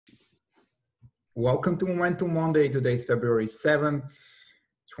Welcome to Momentum Monday. Today is February 7th,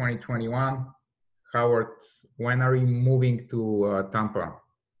 2021. Howard, when are you moving to Tampa?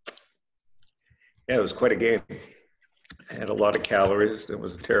 Yeah, it was quite a game. I had a lot of calories. It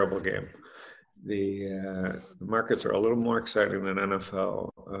was a terrible game. The markets are a little more exciting than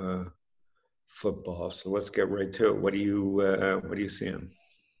NFL football. So let's get right to it. What are you seeing?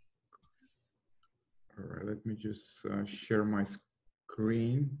 All right, let me just share my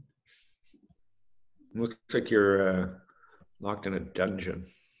screen. Looks like you're locked in a dungeon.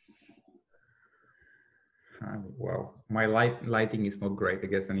 Well, my lighting is not great. I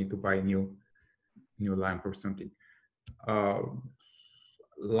guess I need to buy a new lamp or something.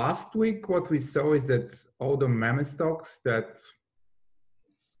 Last week, what we saw is that all the meme stocks that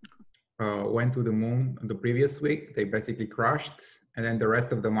went to the moon the previous week, they basically crashed, and then the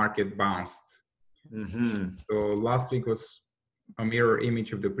rest of the market bounced. Mm-hmm. So last week was a mirror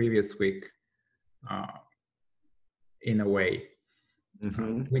image of the previous week, in a way.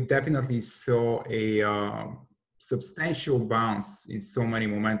 Mm-hmm. We definitely saw a substantial bounce in so many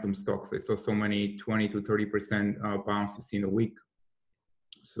momentum stocks. I saw so many 20 to 30% bounces in a week.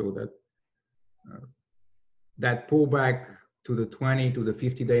 So that pullback to the 20 to the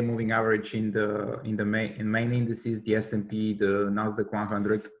 50-day moving average in main indices, the S&P, the Nasdaq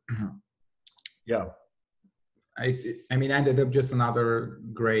 100. Yeah. I mean, ended up just another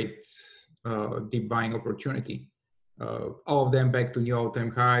great deep buying opportunity. All of them back to new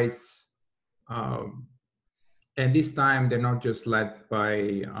all-time highs. And this time they're not just led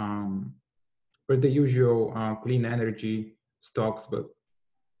by the usual clean energy stocks, but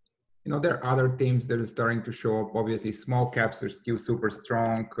there are other themes that are starting to show up. Obviously, small caps are still super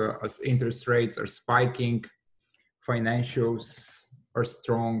strong as interest rates are spiking. Financials are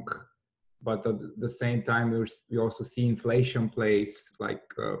strong, but at the same time, we also see inflation plays like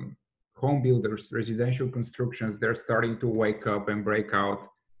home builders, residential constructions. They're starting to wake up and break out,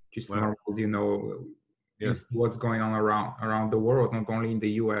 which is normal, as you know. You see what's going on around the world, not only in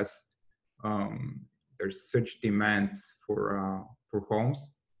the U.S. There's such demand for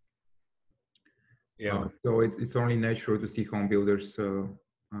homes. Yeah. So it's only natural to see home builders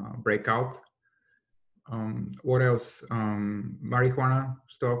break out. What else? Marijuana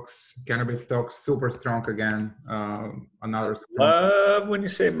stocks, cannabis stocks, super strong again. Another strong. Love when you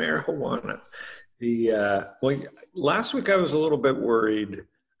say marijuana. Last week I was a little bit worried.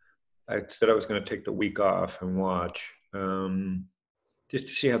 I said I was going to take the week off and watch, just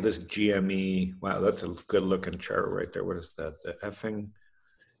to see how this GME. Wow, that's a good looking chart right there. What is that? The effing.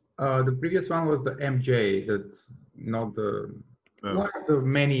 The previous one was the MJ, not the one of the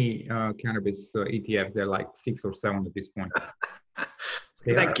many cannabis ETFs. They're like 6 or 7 at this point.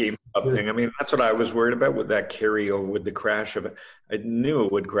 That GameStop thing. I mean, that's what I was worried about with that carryover, with the crash of it. I knew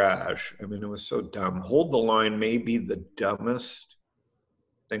it would crash. I mean, it was so dumb. Hold the line may be the dumbest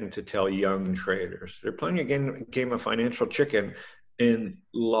thing to tell young traders. They're playing a game of financial chicken and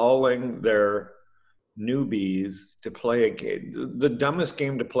lulling their newbies to play a game, the dumbest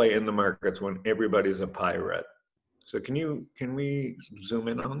game to play in the markets when everybody's a pirate. So can we zoom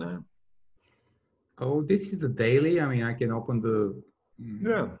in on that? Oh, this is the daily. I mean, I can open the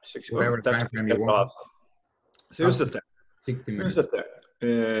whatever time frame you want. Awesome. So here's the thing. 60 minutes. Here's the thing.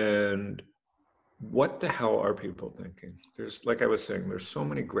 And what the hell are people thinking? There's, like I was saying, there's so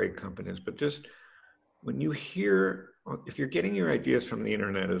many great companies, but just when you hear, if you're getting your ideas from the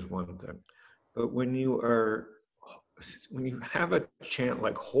internet is one thing, but when you have a chant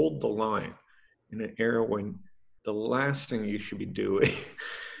like hold the line in an era when the last thing you should be doing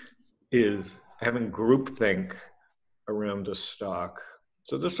is having groupthink around a stock.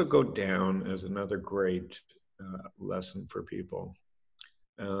 So this will go down as another great lesson for people.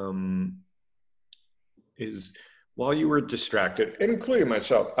 Is while you were distracted, including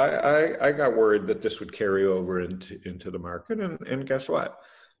myself, I got worried that this would carry over into the market, and guess what?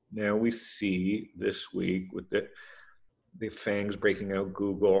 Now we see this week with the FANGs breaking out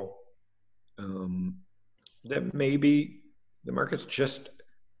Google, that maybe the market's just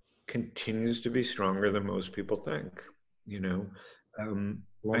continues to be stronger than most people think.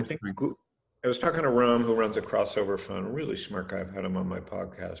 I think I was talking to Ram, who runs a crossover fund, a really smart guy. I've had him on my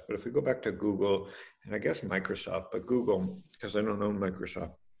podcast. But if we go back to Google, and I guess Microsoft, but Google, because I don't know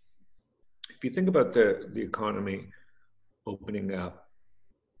Microsoft. If you think about the economy opening up,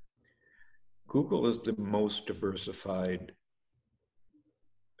 Google is the most diversified,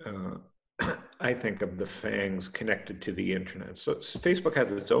 I think, of the FANGs connected to the internet. So Facebook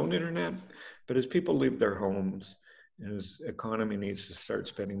has its own internet, but as people leave their homes, and as economy needs to start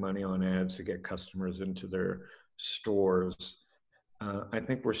spending money on ads to get customers into their stores, I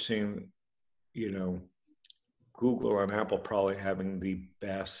think we're seeing you know, Google and Apple probably having the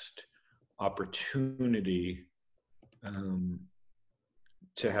best opportunity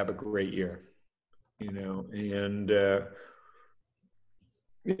to have a great year, you know, and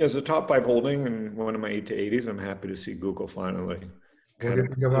as a top 5 holding and one of my 8 to 80s, I'm happy to see Google finally. What do you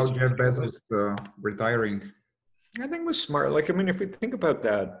think about Jeff Bezos retiring? I think it was smart. Like, I mean, if we think about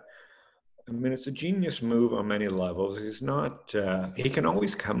that, I mean, it's a genius move on many levels. He's not, he can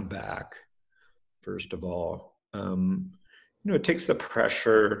always come back, first of all. You know, it takes the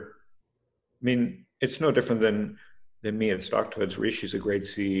pressure. I mean, it's no different than me at StockTwits. Rishi's a great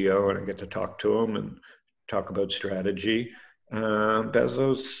CEO, and I get to talk to him and talk about strategy.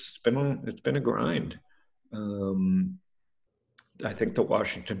 Bezos, it's been a grind. I think the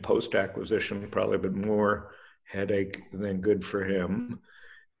Washington Post acquisition probably been more headache than good for him.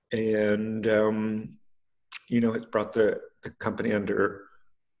 And, you know, it brought the company under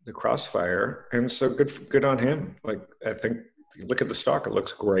the crossfire. And so good on him. Like, I think if you look at the stock, it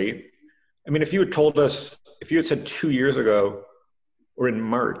looks great. I mean, if you had told us, if you had said 2 years ago or in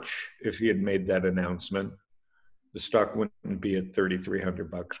March, if he had made that announcement, the stock wouldn't be at $3,300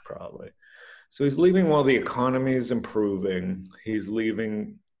 probably. So he's leaving while the economy is improving. He's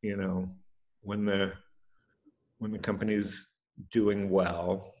leaving, you know, when the company's doing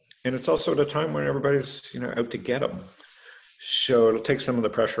well. And it's also at a time when everybody's, you know, out to get him. So it'll take some of the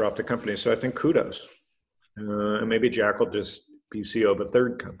pressure off the company. So I think kudos. And maybe Jack will just PCO of a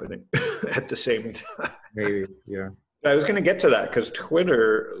third company at the same time. Maybe, yeah. I was going to get to that because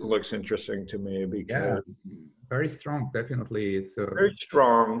Twitter looks interesting to me because very strong, definitely. So very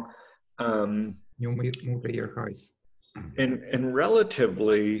strong. New multi-year highs. And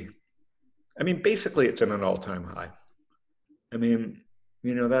relatively, I mean, basically it's at an all-time high. I mean,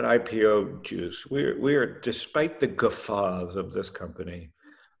 you know, that IPO juice, we are, despite the guffaws of this company,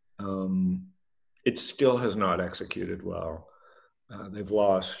 it still has not executed well. They've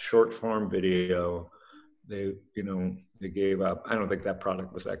lost short form video. They, you know, they gave up. I don't think that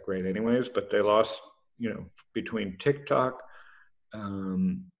product was that great anyways, but they lost, you know, between TikTok,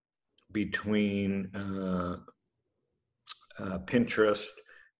 between Pinterest,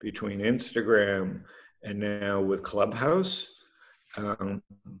 between Instagram, and now with Clubhouse.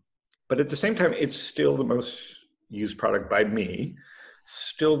 But at the same time, it's still the most used product by me,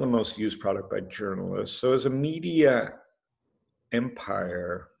 still the most used product by journalists. So as a media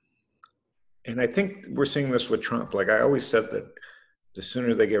empire, and I think we're seeing this with Trump. Like I always said that the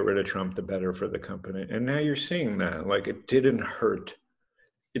sooner they get rid of Trump, the better for the company. And now you're seeing that. Like it didn't hurt.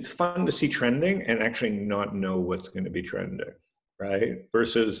 It's fun to see trending and actually not know what's going to be trending, right?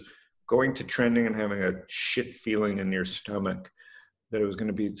 Versus going to trending and having a shit feeling in your stomach that it was going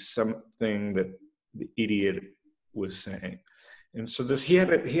to be something that the idiot was saying. And so he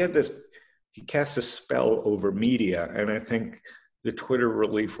cast a spell over media. And I think the Twitter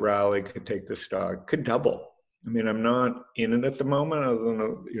relief rally could take the stock, could double. I mean, I'm not in it at the moment other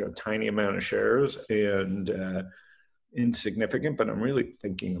than a tiny amount of shares and insignificant, but I'm really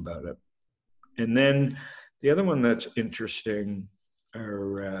thinking about it. And then the other one that's interesting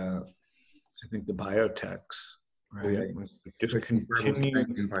are, I think, the biotechs, right? Just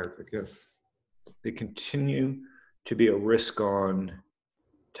continue, biotech, yes. They continue to be a risk-on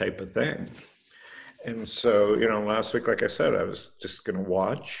type of thing. And so, last week, like I said, I was just going to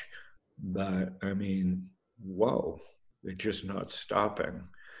watch, but I mean, whoa, they're just not stopping.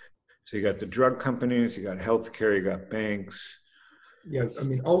 So you got the drug companies, you got healthcare, you got banks. Yes, I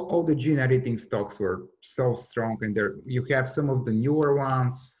mean, all the gene editing stocks were so strong, and you have some of the newer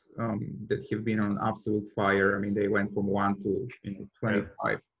ones that have been on absolute fire. I mean, they went from 1 to 25,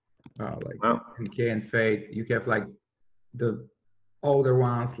 like wow. MK and Fate. You have like the older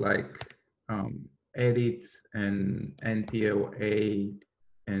ones like Edit and NTOA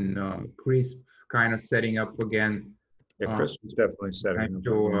and CRISP kind of setting up again. Yeah, CRISP is definitely setting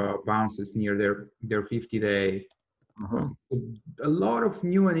up. Bounces near their 50-day. A lot of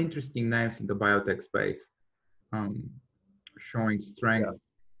new and interesting names in the biotech space showing strength.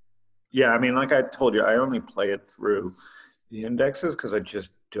 Yeah, I mean, like I told you, I only play it through the indexes because I just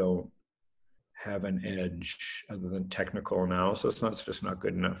don't have an edge other than technical analysis. That's just not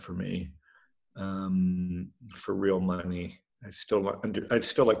good enough for me. For real money, I'd still like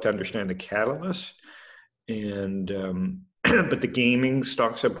to understand the catalyst, and but the gaming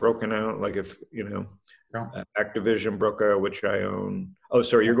stocks have broken out. Like if Activision broke out, which I own. Oh,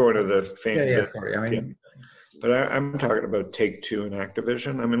 sorry, you're going to the fan. Yeah. Sorry, I mean. But I'm talking about Take-Two and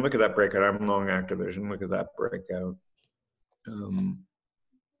Activision. I mean, look at that breakout. I'm long Activision. Look at that breakout.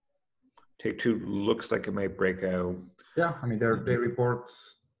 Take-Two looks like it might break out. Yeah, I mean, they report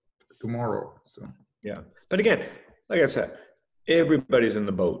tomorrow. So yeah, but again, like I said, everybody's in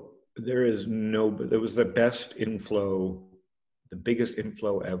the boat. There was the best inflow, the biggest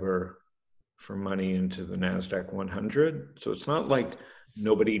inflow ever for money into the NASDAQ 100. So it's not like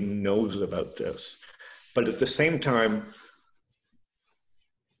nobody knows about this, but at the same time,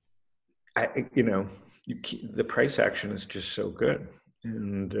 the price action is just so good.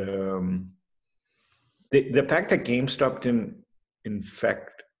 And the fact that GameStop didn't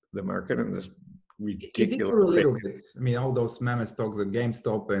infect the market in this ridiculous. It did for a little bit. I mean, all those mammoth stocks, the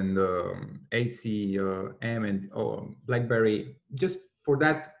GameStop and ACM and BlackBerry, just for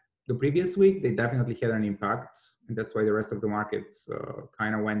that, the previous week, they definitely had an impact. And that's why the rest of the markets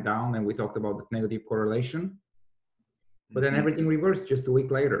kind of went down. And we talked about the negative correlation. But then everything reversed just a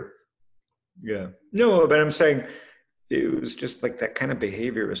week later. Yeah. No, but I'm saying it was just like that kind of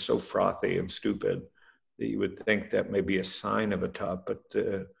behavior is so frothy and stupid that you would think that may be a sign of a top, but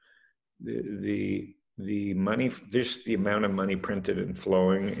the money, just the amount of money printed and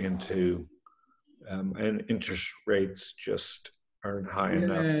flowing into and interest rates just aren't high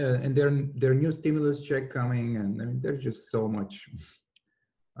enough. Yeah, and their new stimulus check coming, and I mean, there's just so much,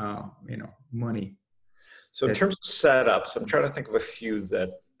 money. So in terms of setups, I'm trying to think of a few that,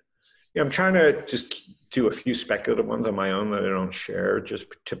 I'm trying to just do a few speculative ones on my own that I don't share, just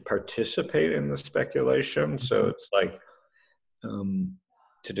to participate in the speculation. So it's like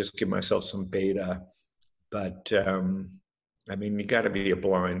to just give myself some beta. But I mean, you got to be a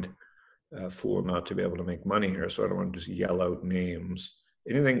blind fool not to be able to make money here. So I don't want to just yell out names.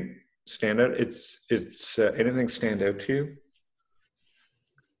 Anything stand out? Anything stand out to you?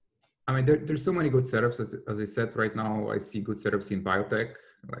 I mean, there's so many good setups. As I said, right now, I see good setups in biotech,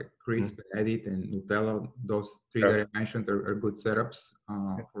 like CRISP, Edit, and Nutella. Those three that I mentioned are good setups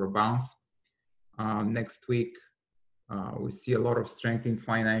for a bounce. Next week, we see a lot of strength in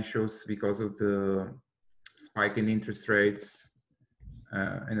financials because of the spike in interest rates.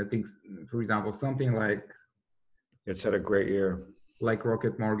 And I think, for example, something like... It's had a great year. Like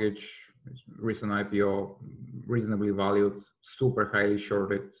Rocket Mortgage, recent IPO, reasonably valued, super highly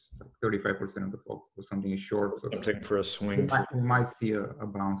shorted, like 35% of the float or something is short. So something for a swing. We might see a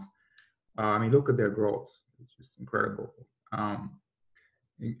bounce. I mean, look at their growth. It's just incredible.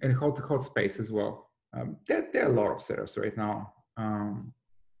 And hot space as well. There are a lot of setups right now. And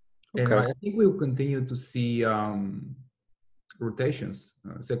I think we'll continue to see rotations,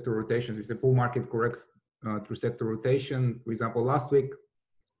 sector rotations. If the bull market corrects through sector rotation, for example, last week,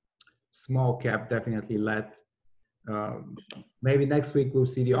 small cap definitely led. Maybe next week we'll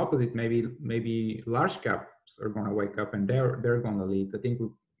see the opposite. Maybe large caps are going to wake up and they're going to lead. I think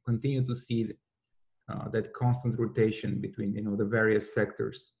we'll continue to see that constant rotation between the various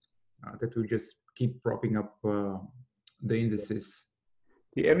sectors that will just keep propping up the indices.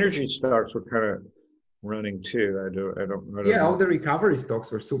 The energy stocks were kind of running too. I don't know. All the recovery stocks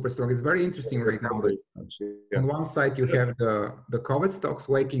were super strong. It's very interesting right now. On one side, you have the COVID stocks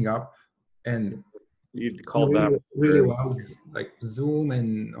waking up, and you'd call really, that really well, like Zoom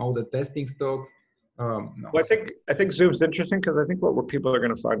and all the testing stocks. No. Well, I think Zoom's interesting because I think what people are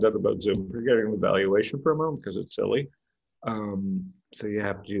going to find out about Zoom, forgetting the valuation for a moment because it's silly. So you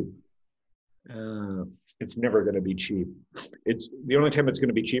have to. It's never going to be cheap. It's the only time it's going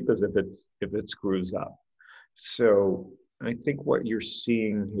to be cheap is if it screws up. So I think what you're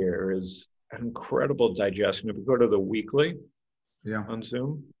seeing here is an incredible digestion. If you go to the weekly, on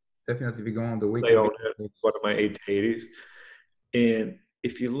Zoom, definitely if you go on the weekly, they own it, one of my 880s. And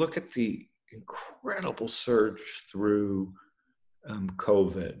if you look at the incredible surge through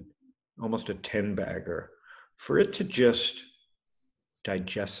COVID, almost a 10-bagger, for it to just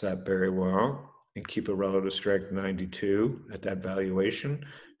digest that very well and keep a relative strength 92 at that valuation,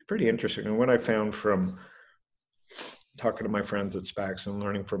 pretty interesting. And what I found from talking to my friends at SPACs and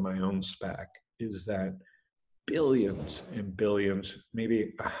learning from my own SPAC is that billions and billions,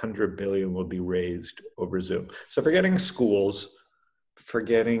 maybe 100 billion will be raised over Zoom. So forgetting schools,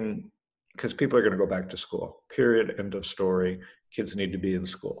 because people are going to go back to school, period, end of story. Kids need to be in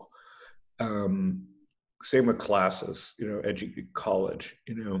school. Same with classes, college,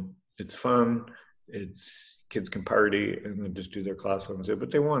 it's fun. It's kids can party and then just do their class on Zoom,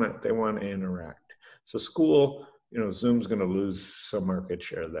 but they want to interact. So school, Zoom's going to lose some market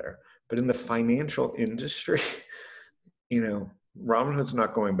share there. But in the financial industry, Robinhood's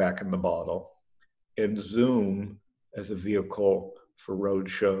not going back in the bottle. And Zoom as a vehicle for road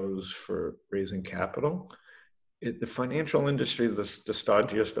shows, for raising capital, the financial industry, the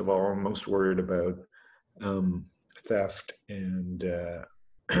stodgiest of all, I'm most worried about theft and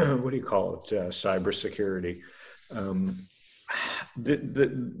what do you call it? Cybersecurity.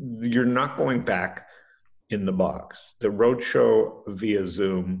 you're not going back in the box. The roadshow via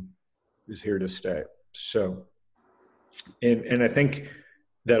Zoom is here to stay. So, and I think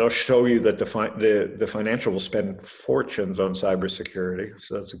that'll show you that the financial will spend fortunes on cybersecurity.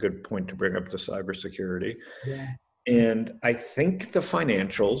 So that's a good point to bring up the cybersecurity. Yeah. And I think the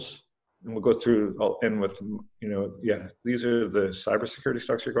financials, and we'll go through, I'll end with, these are the cybersecurity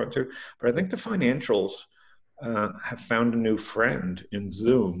stocks you're going to, but I think the financials have found a new friend in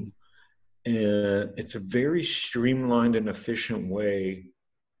Zoom. And it's a very streamlined and efficient way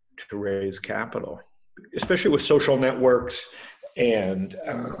to raise capital, especially with social networks and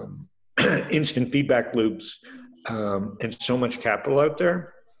instant feedback loops and so much capital out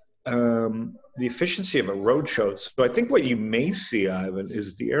there. The efficiency of a roadshow. So I think what you may see, Ivan,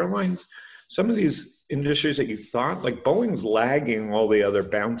 is the airlines, some of these industries that you thought, like Boeing's lagging all the other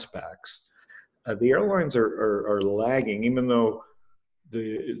bounce backs. The airlines are lagging, even though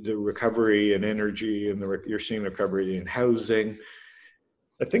the recovery in energy and you're seeing recovery in housing.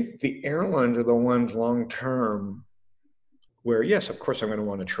 I think the airlines are the ones long term where, yes, of course, I'm going to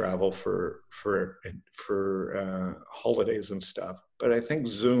want to travel for holidays and stuff. But I think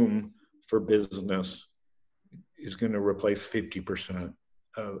Zoom for business is going to replace 50%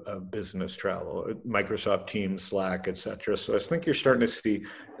 of business travel, Microsoft Teams, Slack, et cetera. So I think you're starting to see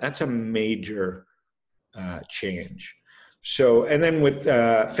that's a major change. So, and then with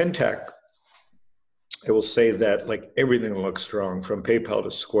fintech, I will say that like everything looks strong from PayPal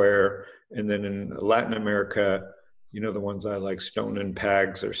to Square. And then in Latin America, the ones I like, Stone and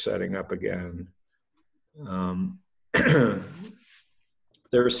Pags are setting up again.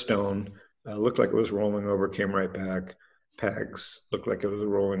 There's Stone. Looked like it was rolling over, came right back. Pags looked like it was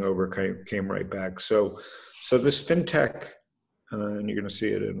rolling over, came right back. So this fintech, and you're going to see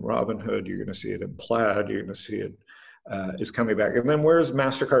it in Robinhood, you're going to see it in Plaid, you're going to see it is coming back. And then where's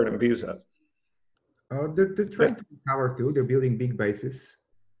MasterCard and Visa? They're trying to recover too. They're building big bases.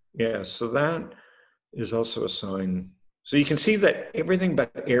 Yeah, so that is also a sign. So you can see that everything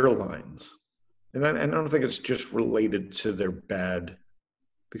but airlines, and I don't think it's just related to their bad,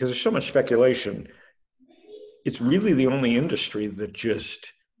 because there's so much speculation. It's really the only industry that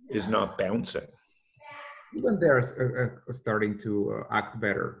just is not bouncing. Even they're starting to act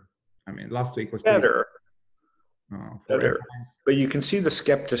better. I mean, last week was better. Better. But you can see the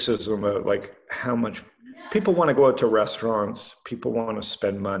skepticism of like how much people want to go out to restaurants, people want to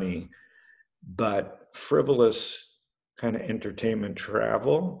spend money, but frivolous kind of entertainment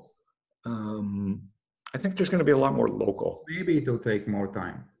travel, I think there's going to be a lot more local. Maybe it'll take more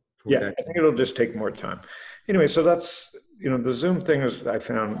time. Yeah, I think it'll just take more time. Anyway, so that's, the Zoom thing is I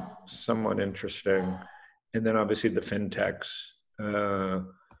found somewhat interesting. And then obviously the fintechs and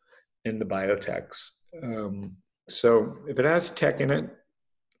the biotechs. So if it has tech in it,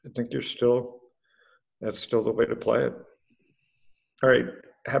 I think that's still the way to play it. All right.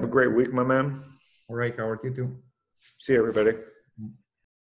 Have a great week, my man. All right, Howard, you too. See you, everybody.